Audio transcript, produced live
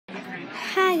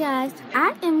Hi guys,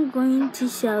 I am going to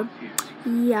show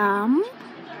y'all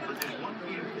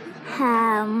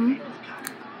how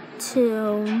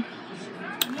to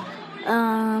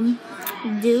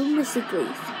do musically.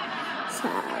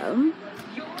 So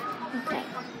okay.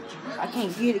 I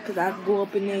can't get it because I can go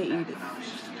up in there and eat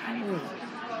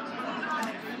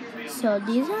it. So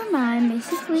these are my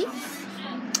musically.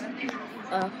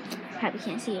 Probably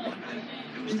can't see it, but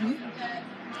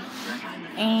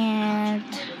and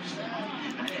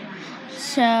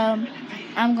so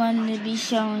I'm going to be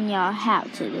showing y'all how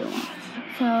to do one.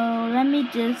 So let me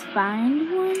just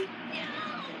find one,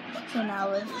 and I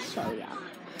will show y'all.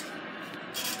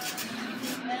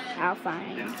 I'll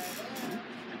find it.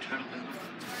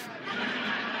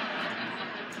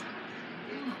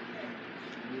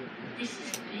 This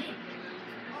is me.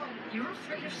 You're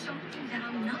afraid of something that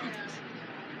I'm not. I'm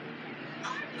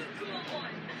the cool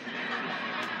one.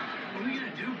 What are we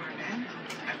gonna do, Birdman?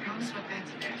 I promised my fans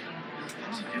today.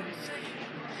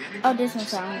 Oh, this one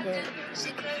sounds good.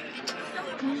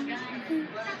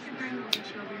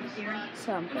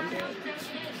 So I'm gonna do it.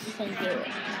 Same do it.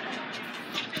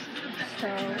 So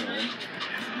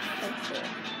let's see.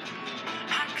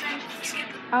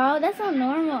 Oh, that's not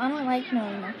normal. I don't like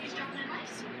normal.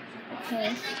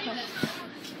 Okay. So,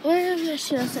 where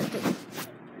should I set it?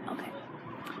 Okay.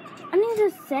 I need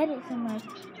to set it somewhere.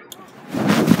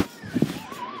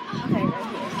 Okay, right here.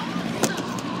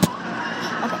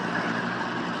 Okay.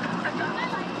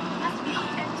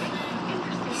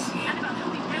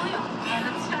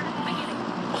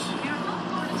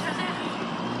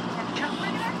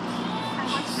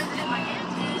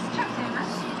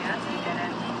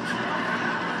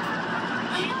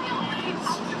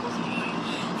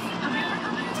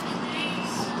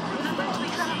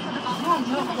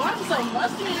 Why is it so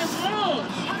musty in this room?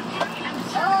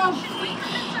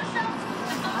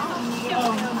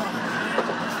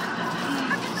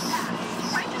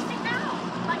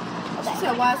 She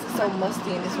said, why is it so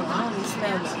musty in this room? I don't even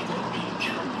smell nothing.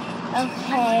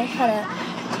 Okay, hold up.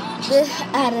 This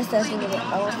I had to start with it. Oh,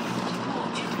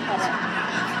 hold up.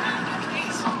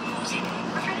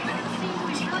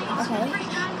 Okay,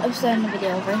 I'm starting the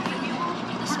video over.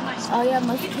 Oh yeah,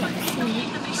 most can't see.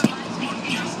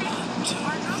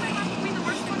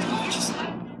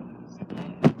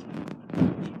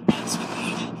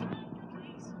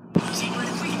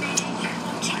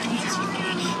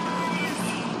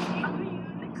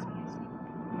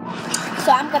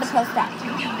 So I'm gonna post that.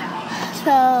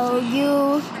 So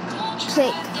you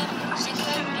click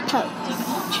post.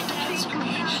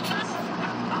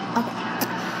 Okay.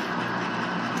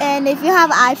 And if you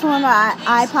have an iPhone or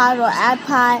iPod or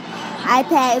iPad,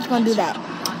 it's gonna do that.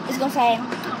 It's gonna say,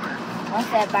 "Once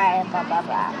that by blah blah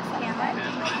blah."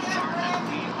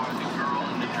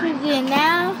 Okay,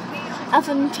 now I'm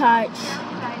from charge.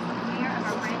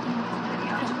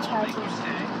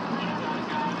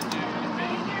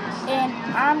 And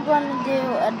I'm gonna do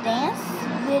a dance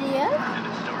video.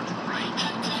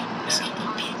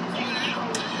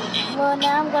 Well,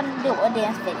 now I'm gonna do a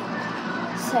dance video.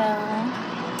 So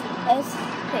let's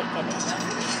pick it.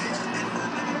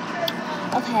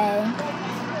 Okay.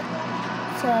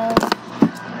 So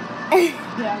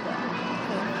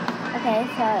okay.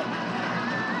 So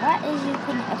what is you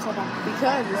putting upside down?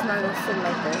 Because it's not going to sit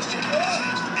like that.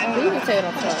 Oh, you can take it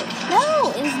on charge. No,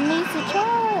 it's me to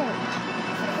charge.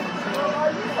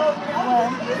 Well,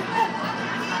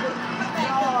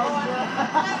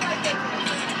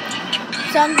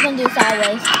 so I'm just gonna do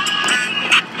sideways.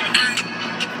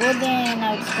 Well, then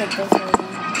I'll just put this way.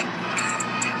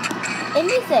 It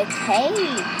needs a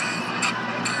cake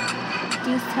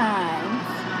these times.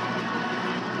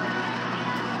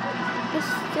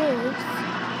 What's this?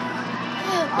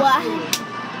 Well, I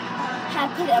have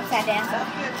to put it upside down. So.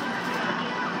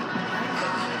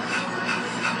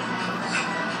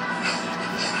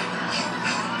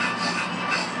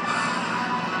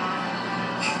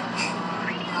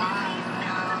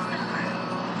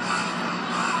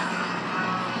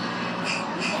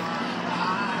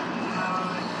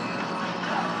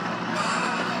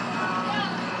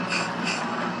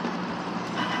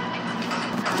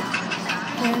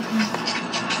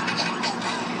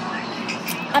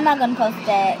 I'm not gonna post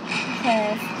that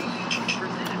because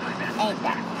ain't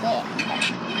that good.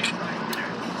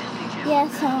 Yeah,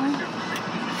 so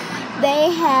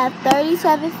they have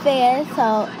 37 fans.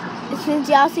 So since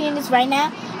y'all seeing this right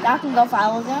now, y'all can go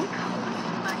follow them.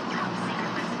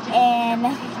 And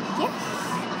yes,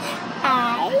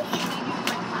 I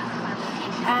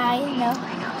know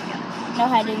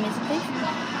how to do music.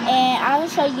 And I will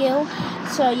show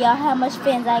y'all how much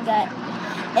fans I got,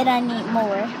 and I need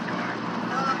more.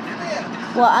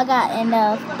 Well, I got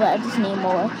enough, but I just need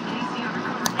more.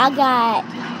 I got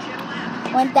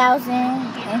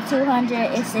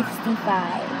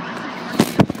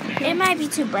 1,265. It might be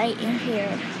too bright in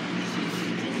here.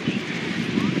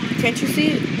 Can't you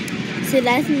see it? So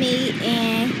that's me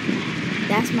and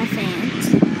that's my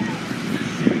fans.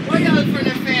 Why y'all look for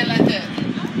that fan like that?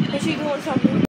 Is she doing something?